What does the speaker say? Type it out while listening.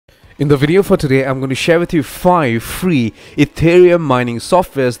In the video for today, I'm going to share with you 5 free Ethereum mining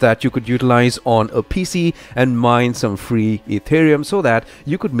softwares that you could utilize on a PC and mine some free Ethereum so that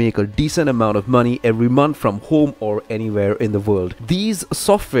you could make a decent amount of money every month from home or anywhere in the world. These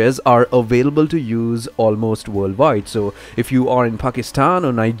softwares are available to use almost worldwide. So if you are in Pakistan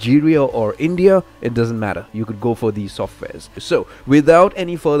or Nigeria or India, it doesn't matter. You could go for these softwares. So without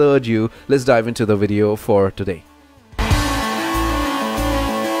any further ado, let's dive into the video for today.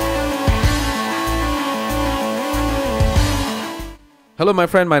 Hello my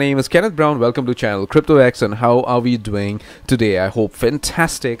friend, my name is Kenneth Brown. Welcome to channel Cryptex, and how are we doing today? I hope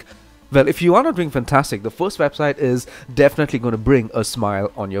fantastic. Well, if you are not doing fantastic, the first website is definitely going to bring a smile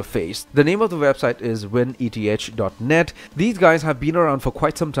on your face. The name of the website is WinEnet. These guys have been around for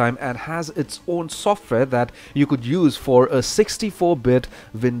quite some time and has its own software that you could use for a 64-bit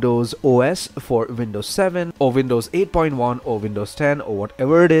Windows OS for Windows 7 or Windows 8.1 or Windows 10 or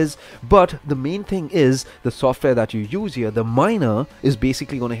whatever it is. But the main thing is the software that you use here, the miner, is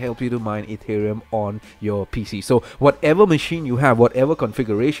basically going to help you to mine Ethereum on your PC. So whatever machine you have, whatever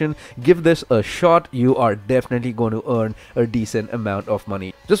configuration, give this a shot. You are definitely going to earn a decent amount of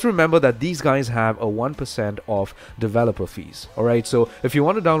money. Just remember that these guys have a 1% of developer fees. Alright, so if you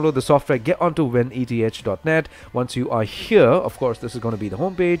want to download the software, get onto wineth.net. Once you are here, of course, this is going to be the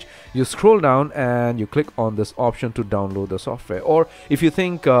homepage. You scroll down and you click on this option to download the software. Or if you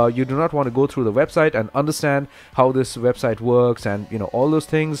think you do not want to go through the website and understand how this website works and all those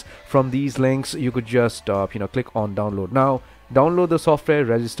things from these links, you could just click on download now. Download the software,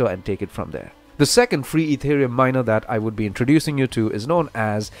 register, and take it from there. The second free Ethereum miner that I would be introducing you to is known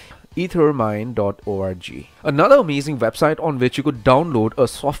as EtherMorg. Another amazing website on which you could download a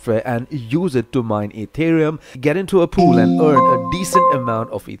software and use it to mine Ethereum, get into a pool and earn a decent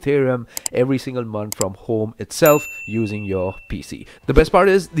amount of Ethereum every single month from home itself using your PC. The best part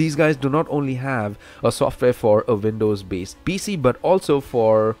is these guys do not only have a software for a Windows-based PC but also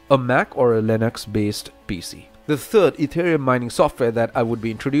for a Mac or a Linux-based PC. The third Ethereum mining software that I would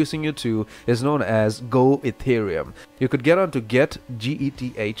be introducing you to is known as Go Ethereum. You could get onto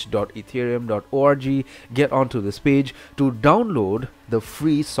getgeth.ethereum.org, get onto this page to download the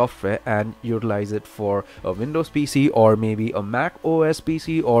free software and utilize it for a Windows PC or maybe a Mac OS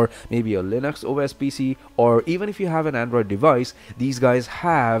PC or maybe a Linux OS PC, or even if you have an Android device, these guys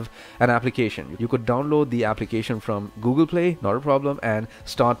have an application. You could download the application from Google Play, not a problem, and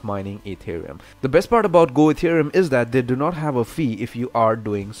start mining Ethereum. The best part about Go Ethereum is that they do not have a fee if you are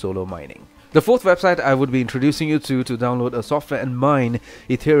doing solo mining. The fourth website I would be introducing you to download a software and mine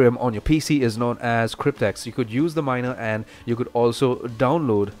Ethereum on your PC is known as Cryptex. You could use the miner and you could also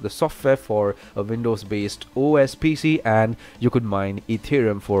download the software for a Windows-based OS PC and you could mine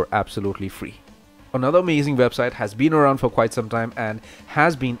Ethereum for absolutely free. Another amazing website has been around for quite some time and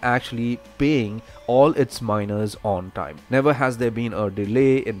has been actually paying all its miners on time. Never has there been a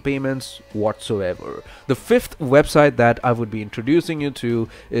delay in payments whatsoever. The fifth website that I would be introducing you to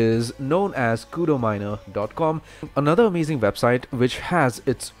is known as kudominer.com. Another amazing website which has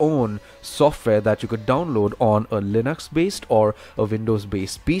its own software that you could download on a Linux-based or a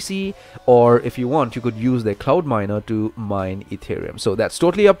Windows-based PC, or if you want, you could use their cloud miner to mine Ethereum. So that's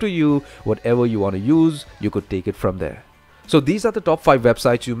totally up to you. Whatever you want to use, you could take it from there. So these are the top 5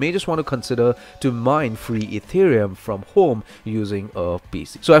 websites you may just want to consider to mine free Ethereum from home using a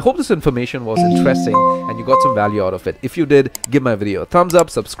PC. So I hope this information was interesting and you got some value out of it. If you did, give my video a thumbs up,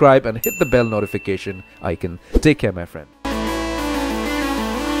 subscribe, and hit the bell notification icon. Take care, my friend.